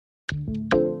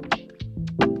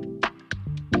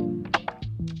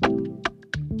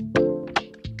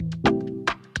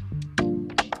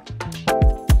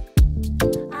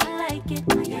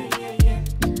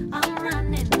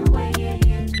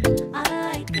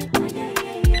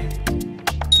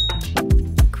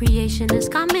Creation is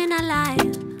coming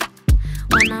alive.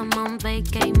 When I'm on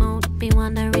vacay mode, be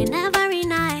wondering every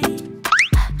night.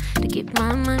 To keep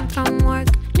my mind from work,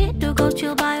 need to go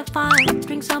chill by a fire,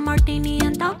 drink some martini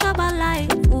and talk about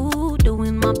life. Ooh,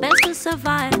 doing my best to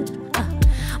survive,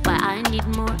 but I need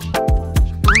more.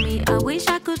 Mommy, I wish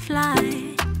I could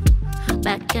fly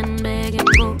back and beg and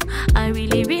go. I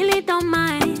really, really don't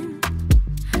mind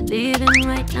living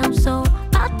right now, so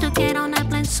about to get on that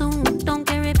plane soon. Don't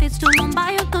care if it's to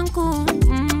Mumbai or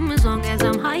Cancun, as long as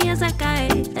I'm high as a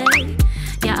kite. Hey,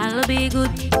 yeah, I'll be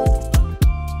good.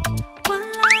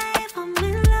 One life, I'm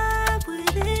in love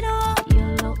with it all.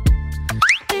 YOLO.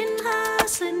 Been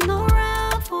hustling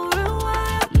around for a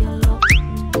while. YOLO.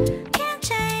 Can't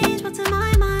change what's in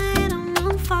my mind, I'm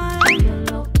on fire.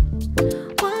 YOLO.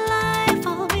 One life,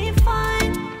 I'll be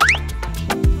fine.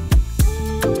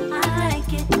 I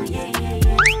like it, yeah, yeah,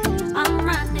 yeah. I'm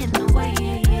running away,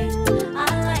 yeah, yeah. I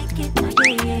like it,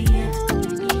 yeah, yeah, yeah.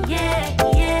 Yeah,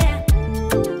 yeah.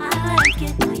 I like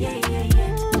it, yeah, yeah,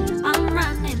 yeah. I'm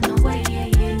running away, yeah,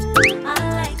 yeah. I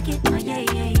like it, yeah,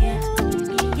 yeah, yeah.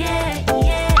 Yeah,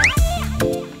 yeah.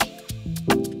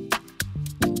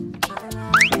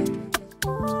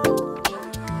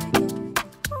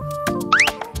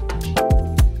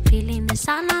 Feeling the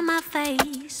sun on my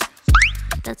face,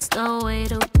 that's the way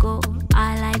to go.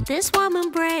 I like this warm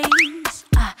embrace.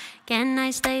 Can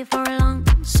I stay for long?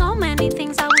 So many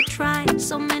things I would try,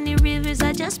 so many rivers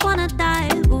I just wanna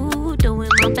dive. Ooh, doing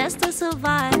my best to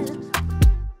survive,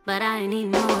 but I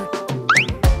need more.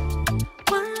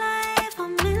 One life,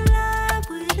 I'm in love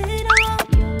with it all.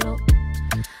 YOLO.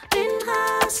 Been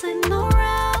hustling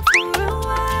around for a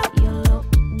while. YOLO.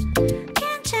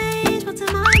 Can't change what's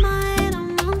in my mind,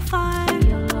 I'm on fire.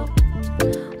 YOLO.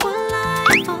 One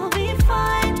life, I'll be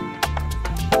fine.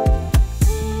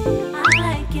 I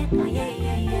like it, yeah,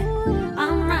 yeah, yeah.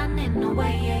 I'm running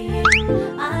away, yeah, yeah.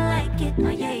 I like it,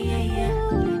 yeah, yeah, yeah.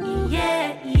 Yeah,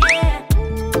 yeah.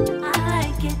 I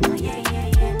like it, yeah, yeah,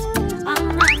 yeah. I'm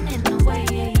running away,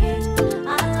 yeah, yeah. I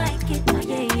like it,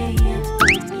 yeah, yeah, yeah.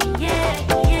 Yeah,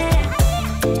 yeah.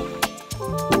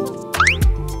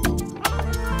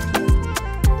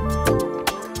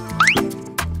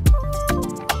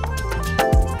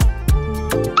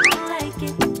 I like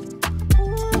it.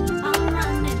 I'm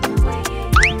running away, yeah.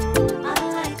 I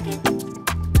like it.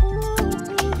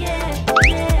 Yeah,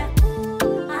 yeah.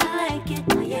 I like it,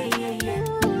 yeah, yeah, yeah.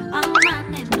 I'm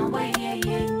running away, yeah,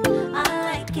 yeah. I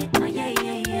like it, yeah,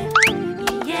 yeah, yeah.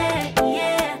 Yeah,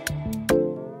 yeah.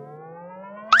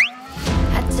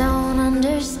 I don't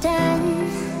understand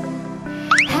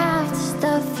half the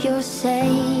stuff you're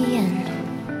saying.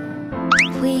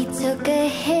 We took a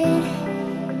hit,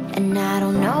 and I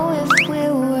don't know if we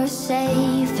were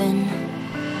saving.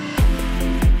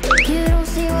 You don't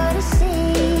see what I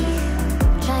see,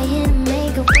 trying to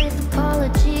make up with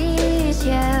apologies,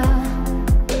 yeah.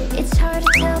 It's hard to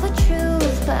tell the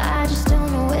truth, but I just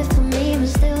don't know if I'm even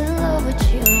still in love with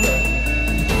you.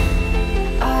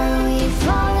 Are we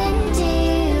falling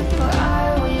deep, or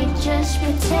are we just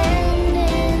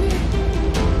pretending?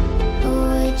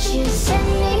 Would you set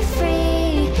me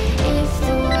free if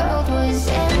the world was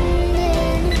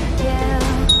ending? Yeah.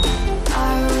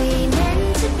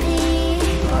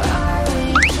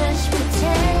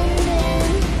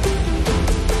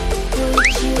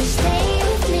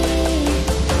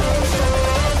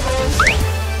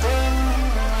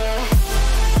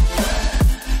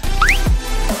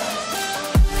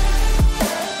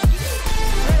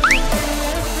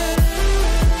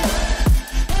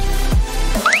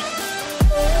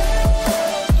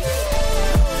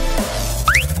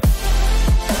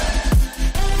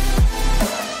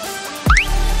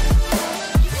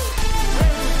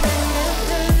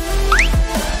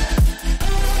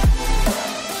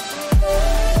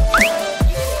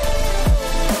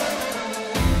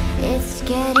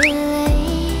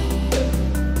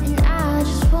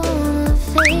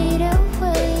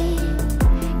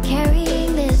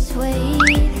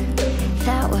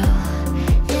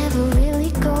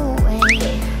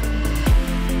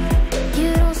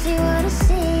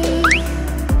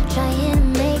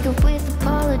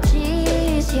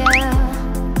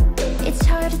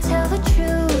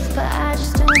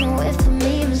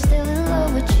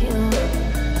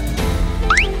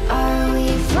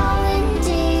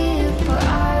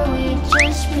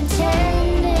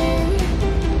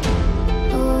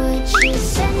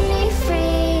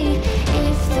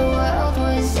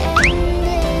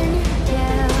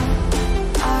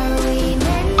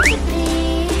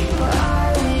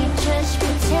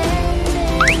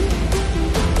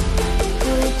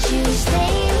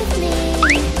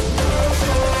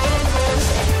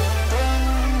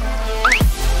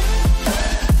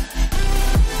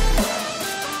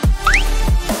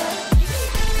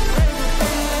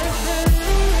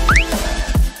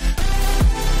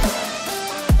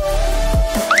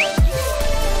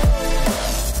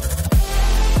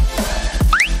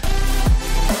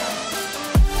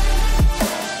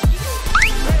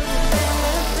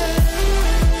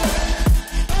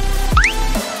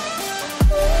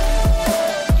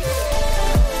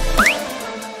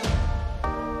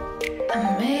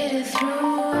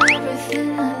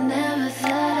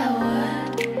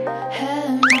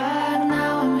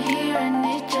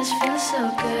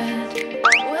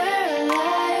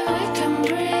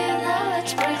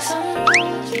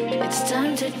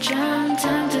 Time to jump,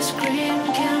 time to scream.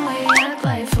 Can